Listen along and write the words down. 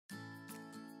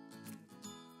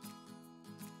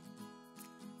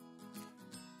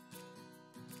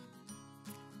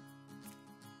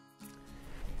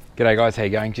G'day guys, how you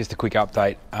going? Just a quick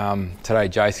update. Today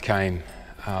Jace came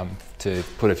to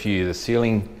put a few of the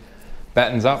ceiling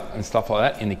battens up and stuff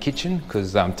like that in the kitchen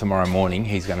because tomorrow morning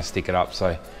he's going to stick it up.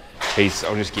 So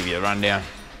I'll just give you a rundown.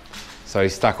 So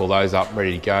he's stuck all those up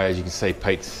ready to go. As you can see,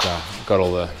 Pete's got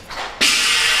all the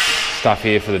stuff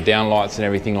here for the downlights and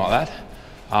everything like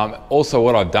that. Also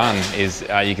what I've done is,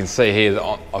 you can see here,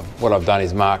 what I've done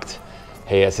is marked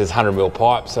here, it says 100mm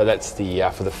pipe, so that's the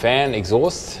for the fan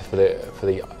exhaust for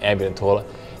the ambient toilet,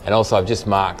 and also I've just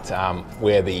marked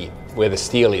where the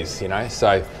steel is, you know.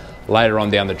 So later on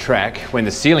down the track, when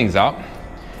the ceiling's up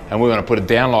and we're going to put a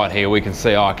downlight here, we can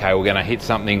see, oh, okay, we're going to hit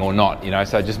something or not, you know.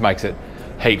 So it just makes it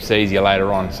heaps easier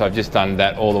later on. So I've just done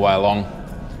that all the way along,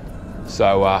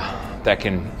 so that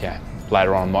can, yeah,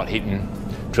 later on I'm not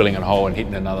drilling a hole and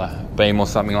hitting another beam or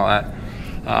something like that.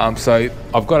 So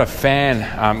I've got a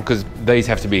fan, because these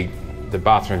have to be, the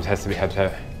bathrooms have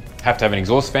to have an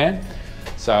exhaust fan.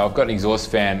 So I've got an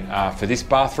exhaust fan for this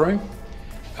bathroom,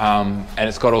 and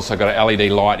it's also got an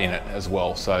LED light in it as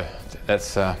well. So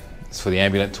that's it's for the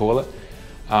ambient toilet.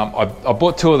 I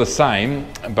bought two of the same,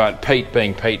 but Pete,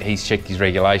 being Pete, he's checked his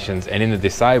regulations, and in the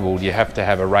disabled you have to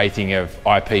have a rating of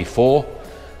IP4,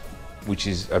 which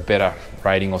is a better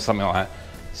rating or something like that.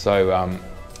 So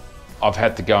I've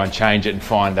had to go and change it and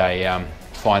find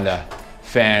a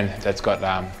fan that's got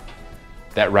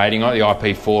that rating on it, the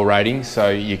IP4 rating, so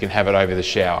you can have it over the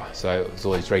shower. So there's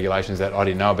all these regulations that I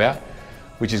didn't know about,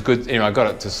 which is good. Anyway, I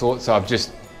got it to sort, so I've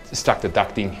just stuck the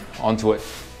ducting onto it,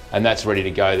 and that's ready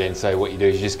to go then. So what you do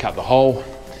is you just cut the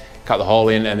hole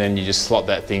in, and then you just slot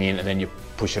that thing in, and then you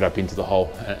push it up into the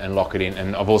hole and lock it in.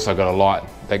 And I've also got a light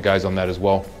that goes on that as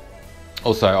well.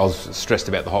 Also, I was stressed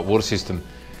about the hot water system.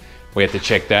 We had to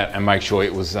check that and make sure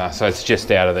it was, so it's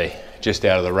just out of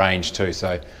the range too.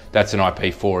 So that's an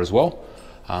IP4 as well.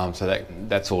 So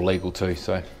that's all legal too.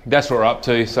 So that's what we're up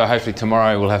to. So hopefully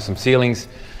tomorrow we'll have some ceilings.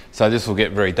 So this will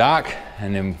get very dark,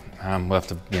 and then we'll have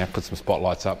to, you know, put some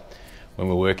spotlights up when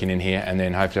we're working in here, and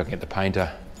then hopefully I can get the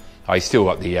painter. Oh, he's still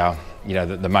got the, you know,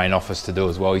 the main office to do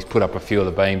as well. He's put up a few of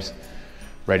the beams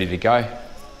ready to go.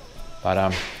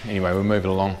 But anyway, we're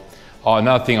moving along. Oh,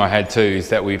 another thing I had too is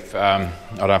that we've, I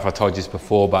don't know if I told you this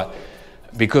before, but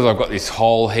because I've got this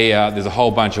hole here, there's a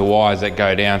whole bunch of wires that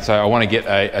go down. So I want to get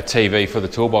a TV for the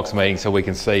toolbox meeting so we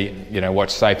can see, you know, watch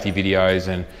safety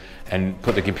videos and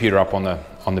put the computer up on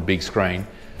the big screen.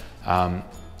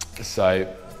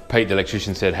 So Pete, the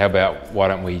electrician, said, how about why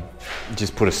don't we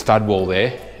just put a stud wall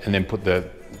there and then put the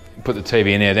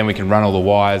TV in there, then we can run all the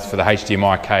wires for the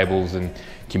HDMI cables and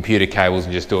computer cables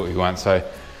and just do what we want. So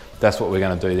that's what we're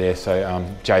going to do there. So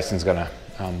Jason's going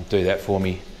to do that for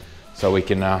me, so we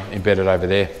can embed it over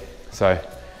there. So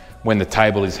when the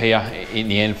table is here in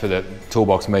the end for the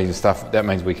toolbox meetings and stuff, that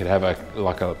means we could have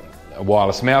a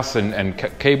wireless mouse and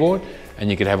keyboard, and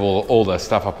you could have all the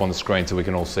stuff up on the screen so we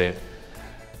can all see it.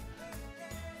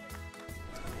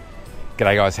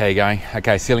 G'day guys, how you going?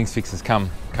 Okay, ceilings fixes come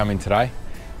in today.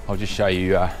 I'll just show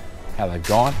you how they've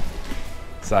gone.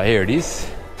 So here it is.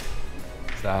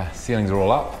 So ceilings are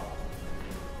all up.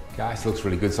 Okay, so it looks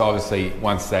really good. So obviously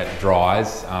once that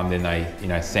dries, then they, you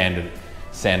know, sand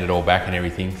it all back and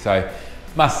everything. So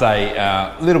must say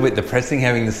a little bit depressing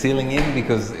having the ceiling in,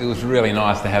 because it was really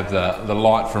nice to have the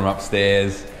light from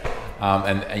upstairs,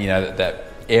 and you know, that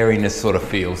airiness sort of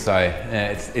feel. So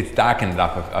it's darkened it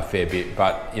up a fair bit,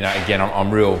 but you know, again,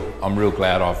 I'm real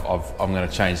glad I'm going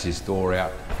to change this door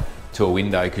out to a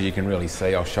window, because you can really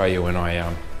see. I'll show you when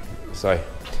I so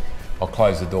I'll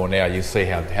close the door now. You'll see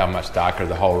how much darker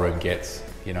the whole room gets,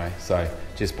 you know. So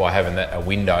just by having a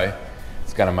window,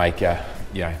 it's going to make a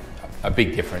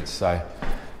big difference. So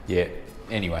yeah,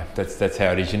 anyway, that's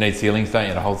how it is. You need ceilings, don't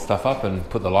you, to hold stuff up and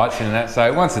put the lights in and that.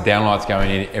 So once the downlights go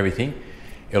in, everything,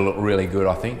 it'll look really good,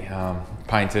 I think.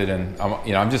 Painted, and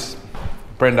I'm just,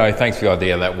 Brendo, thanks for the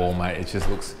idea of that wall, mate. It just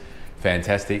looks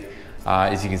fantastic.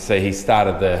 As you can see, he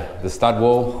started the stud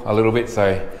wall a little bit,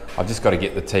 so I've just got to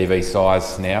get the TV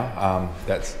size now.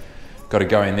 That's got to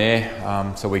go in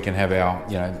there, so we can have our,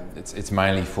 you know, it's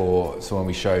mainly so when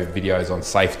we show videos on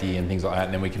safety and things like that,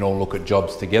 and then we can all look at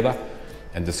jobs together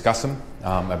and discuss them,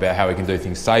 about how we can do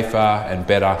things safer and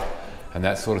better and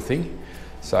that sort of thing.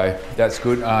 So that's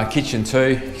good. Kitchen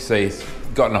too, you can see it's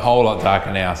gotten a whole lot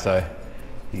darker now, so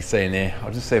you can see in there.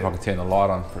 I'll just see if I can turn the light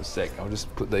on for a sec. I'll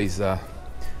just put these,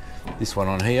 this one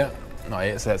on here. Oh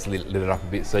yeah, so that's lit it up a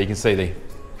bit, so you can see the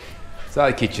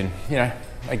kitchen. You know,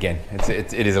 again,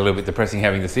 it is a little bit depressing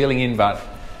having the ceiling in, but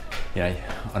you know,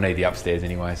 I need the upstairs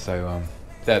anyway, so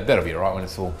that'll be all right when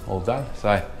it's all done.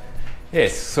 So yeah,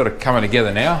 it's sort of coming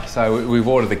together now. So we've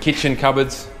ordered the kitchen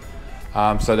cupboards.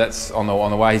 So that's on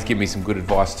the way. He's given me some good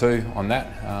advice too on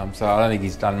that. So I don't think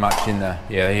he's done much in the,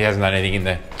 he hasn't done anything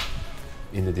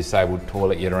in the disabled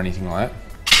toilet yet or anything like that.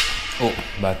 Oh,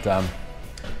 but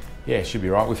yeah, it should be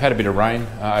right. We've had a bit of rain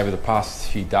over the past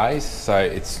few days, so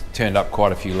it's turned up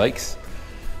quite a few leaks.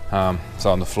 So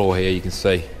on the floor here, you can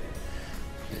see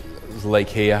there's a leak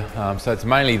here. So it's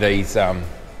mainly these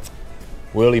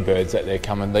whirlybirds that they're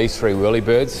coming. These 3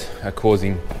 whirlybirds are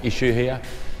causing issue here.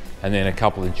 And then a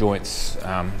couple of joints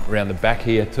around the back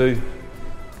here too.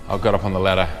 I got up on the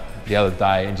ladder the other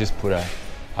day and just put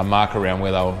a mark around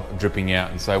where they were dripping out.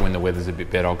 And so when the weather's a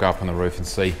bit better, I'll go up on the roof and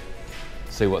see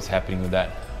what's happening with that.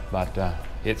 But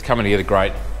it's coming together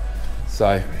great.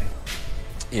 So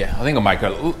yeah, I think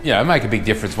it'll make a big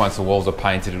difference once the walls are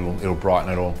painted. It'll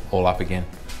brighten it all up again.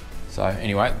 So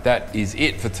anyway, that is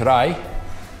it for today.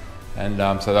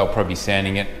 And so they'll probably be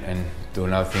sanding it and do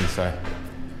another thing. So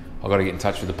I've got to get in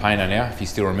touch with the painter now, if he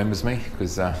still remembers me,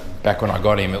 because back when I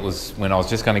got him, it was when I was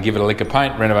just going to give it a lick of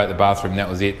paint, renovate the bathroom, that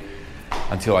was it,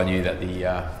 until I knew that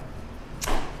the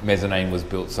mezzanine was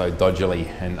built so dodgily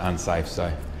and unsafe.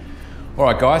 So, all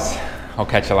right guys, I'll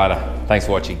catch you later. Thanks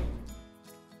for watching.